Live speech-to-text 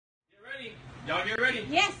Y'all get ready?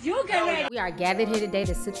 Yes, you get ready. We are gathered here today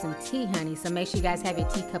to sip some tea, honey. So make sure you guys have your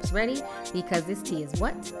teacups ready because this tea is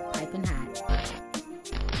what? Piping hot.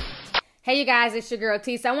 Hey, you guys, it's your girl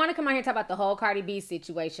T. So I want to come out here and talk about the whole Cardi B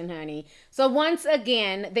situation, honey. So once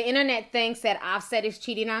again, the internet thinks that Offset is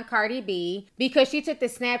cheating on Cardi B because she took the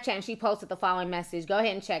Snapchat and she posted the following message. Go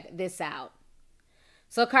ahead and check this out.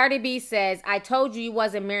 So Cardi B says, I told you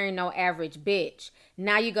wasn't marrying no average bitch.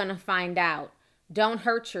 Now you're going to find out. Don't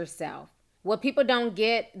hurt yourself. What people don't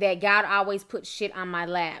get, that God always puts shit on my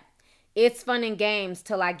lap. It's fun and games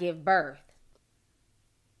till I give birth.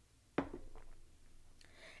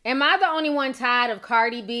 Am I the only one tired of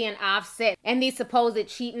Cardi B and Offset and these supposed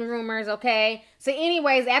cheating rumors, okay? So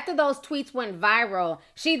anyways, after those tweets went viral,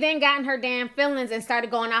 she then got in her damn feelings and started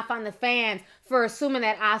going off on the fans for assuming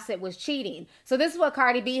that Offset was cheating. So this is what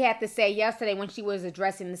Cardi B had to say yesterday when she was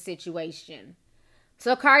addressing the situation.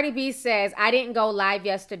 So Cardi B says, I didn't go live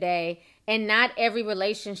yesterday, and not every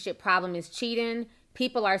relationship problem is cheating.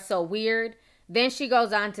 People are so weird. Then she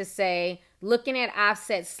goes on to say, looking at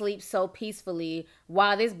Offset sleep so peacefully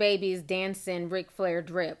while this baby is dancing Ric Flair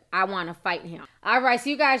drip. I want to fight him. All right, so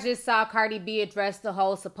you guys just saw Cardi B address the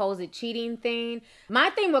whole supposed cheating thing. My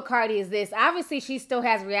thing with Cardi is this. Obviously, she still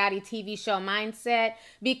has reality TV show mindset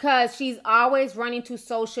because she's always running to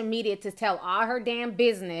social media to tell all her damn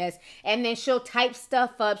business. And then she'll type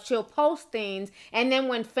stuff up. She'll post things. And then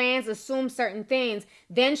when fans assume certain things,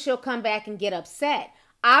 then she'll come back and get upset.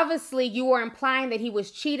 Obviously, you were implying that he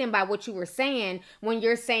was cheating by what you were saying when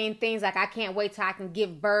you're saying things like, I can't wait till I can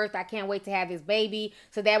give birth. I can't wait to have his baby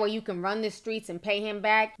so that way you can run the streets and pay him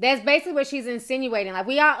back. That's basically what she's insinuating. Like,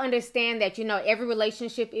 we all understand that, you know, every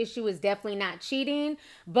relationship issue is definitely not cheating.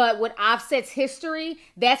 But with Offset's history,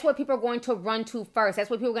 that's what people are going to run to first.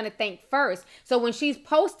 That's what people are going to think first. So when she's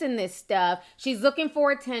posting this stuff, she's looking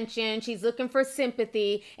for attention. She's looking for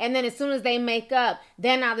sympathy. And then as soon as they make up,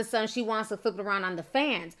 then all of a sudden she wants to flip it around on the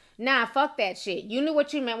fans. Nah, fuck that shit. You knew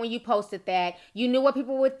what you meant when you posted that. You knew what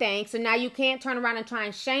people would think. So now you can't turn around and try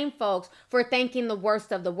and shame folks for thinking the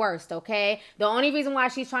worst of the worst, okay? The only reason why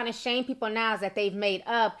she's trying to shame people now is that they've made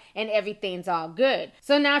up and everything's all good.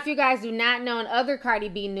 So now if you guys do not know, in other Cardi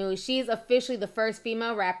B news, she's officially the first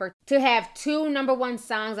female rapper to have 2 #1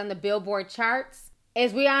 songs on the Billboard charts.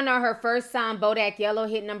 As we all know, her first song, Bodak Yellow,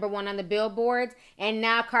 hit #1 on the billboards. And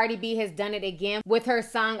now Cardi B has done it again with her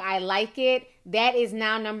song, I Like It. That is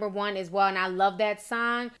now #1 as well, and I love that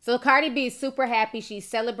song. So Cardi B is super happy. She's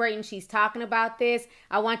celebrating. She's talking about this.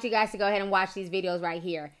 I want you guys to go ahead and watch these videos right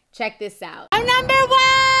here. Check this out. I'm #1!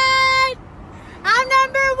 I'm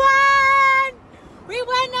 #1! We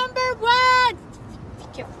went #1! Be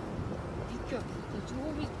careful. Be careful. Don't you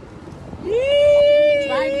always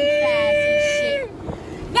driving fast and shit.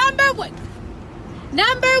 #1! #1!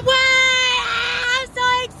 I'm so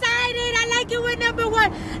excited. I like it with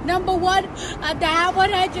 #1. #1 on the Hot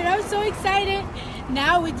 100. I'm so excited.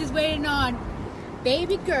 Now we're just waiting on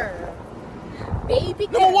baby girl. Baby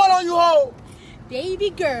girl. #1 on you, ho! Baby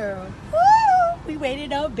girl. Woo! We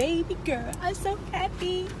waited on baby girl. I'm so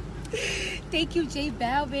happy. Thank you, J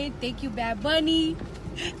Balvin. Thank you, Bad Bunny.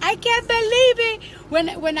 I can't believe it.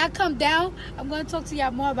 When I come down, I'm going to talk to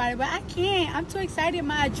y'all more about it, but I can't. I'm too excited.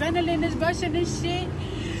 My adrenaline is rushing and shit.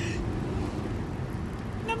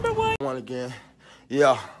 #1. One again.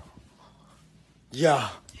 Yeah. Yeah.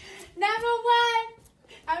 #1.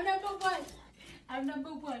 I'm #1. I'm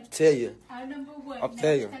 #1. Tell you. I'm #1. I'll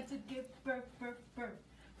tell you. Have to give birth.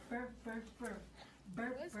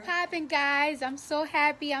 What's poppin', guys? I'm so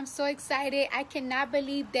happy. I'm so excited. I cannot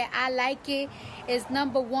believe that I Like It is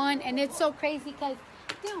 #1. And it's so crazy because,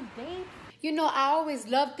 damn, babe. You know, I always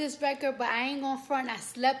loved this record, but I ain't gonna front. I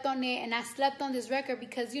slept on it, and I slept on this record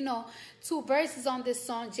because, you know, 2 verses on this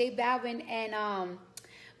song, J Balvin and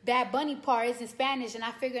Bad Bunny part is in Spanish, and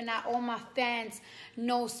I figure not all my fans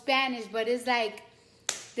know Spanish, but it's like,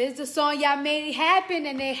 this is the song y'all made it happen,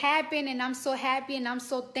 and it happened, and I'm so happy, and I'm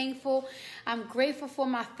so thankful. I'm grateful for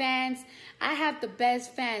my fans. I have the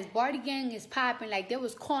best fans. Barty Gang is popping. Like, there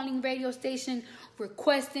was calling radio station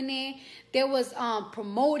requesting it. There was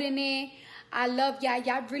promoting it. I love y'all.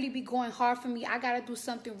 Y'all really be going hard for me. I got to do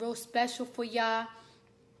something real special for y'all.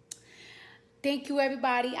 Thank you,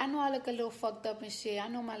 everybody. I know I look a little fucked up and shit. I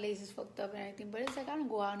know my legs is fucked up and everything, but it's like I don't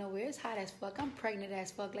go out nowhere. It's hot as fuck. I'm pregnant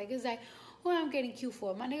as fuck. Like, it's like, who I'm getting cute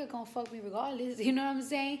for? My nigga gonna fuck me regardless. You know what I'm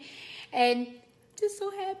saying? And just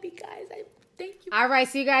so happy, guys. Thank you. All right,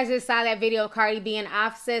 so you guys just saw that video of Cardi B and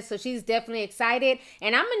Offset, so she's definitely excited.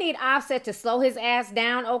 And I'm going to need Offset to slow his ass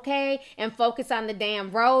down, okay, and focus on the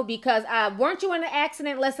damn road because weren't you in an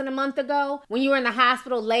accident less than a month ago when you were in the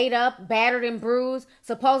hospital laid up, battered and bruised,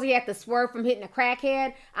 supposedly you had to swerve from hitting a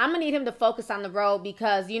crackhead? I'm going to need him to focus on the road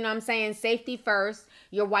because, you know what I'm saying, safety first.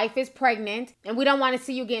 Your wife is pregnant, and we don't want to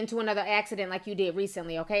see you get into another accident like you did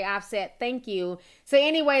recently, okay, Offset? Thank you. So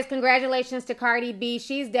anyways, congratulations to Cardi B.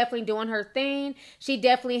 She's definitely doing her thing. She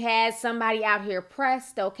definitely has somebody out here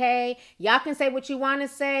pressed, okay? Y'all can say what you want to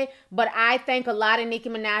say, but I think a lot of Nicki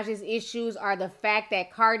Minaj's issues are the fact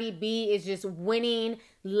that Cardi B is just winning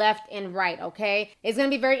left and right, okay? It's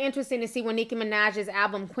going to be very interesting to see when Nicki Minaj's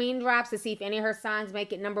album Queen drops to see if any of her songs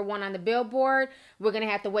make it #1 on the Billboard. We're going to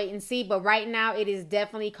have to wait and see, but right now it is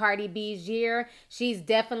definitely Cardi B's year. She's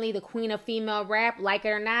definitely the queen of female rap, like it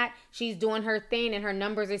or not. She's doing her thing and her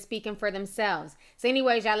numbers are speaking for themselves. So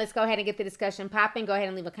anyways, y'all, let's go ahead and get the discussion popping. Go ahead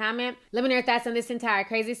and leave a comment. Let me know your thoughts on this entire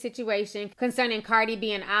crazy situation concerning Cardi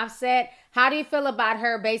B and Offset. How do you feel about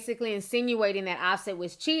her basically insinuating that Offset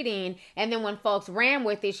was cheating, and then when folks ran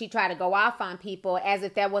with it, she tried to go off on people as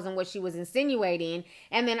if that wasn't what she was insinuating?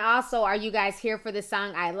 And then also, are you guys here for the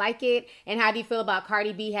song I Like It? And how do you feel about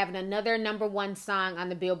Cardi B having another #1 song on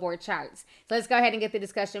the Billboard charts? So let's go ahead and get the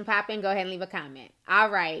discussion popping. Go ahead and leave a comment. All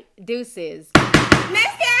right, deuces.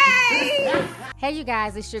 Hey you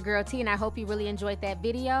guys, it's your girl T, and I hope you really enjoyed that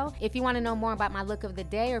video. If you want to know more about my look of the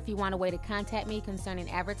day, or if you want a way to contact me concerning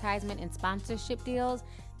advertisement and sponsorship deals,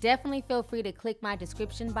 definitely feel free to click my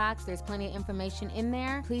description box. There's plenty of information in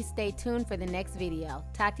there. Please stay tuned for the next video.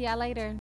 Talk to y'all later.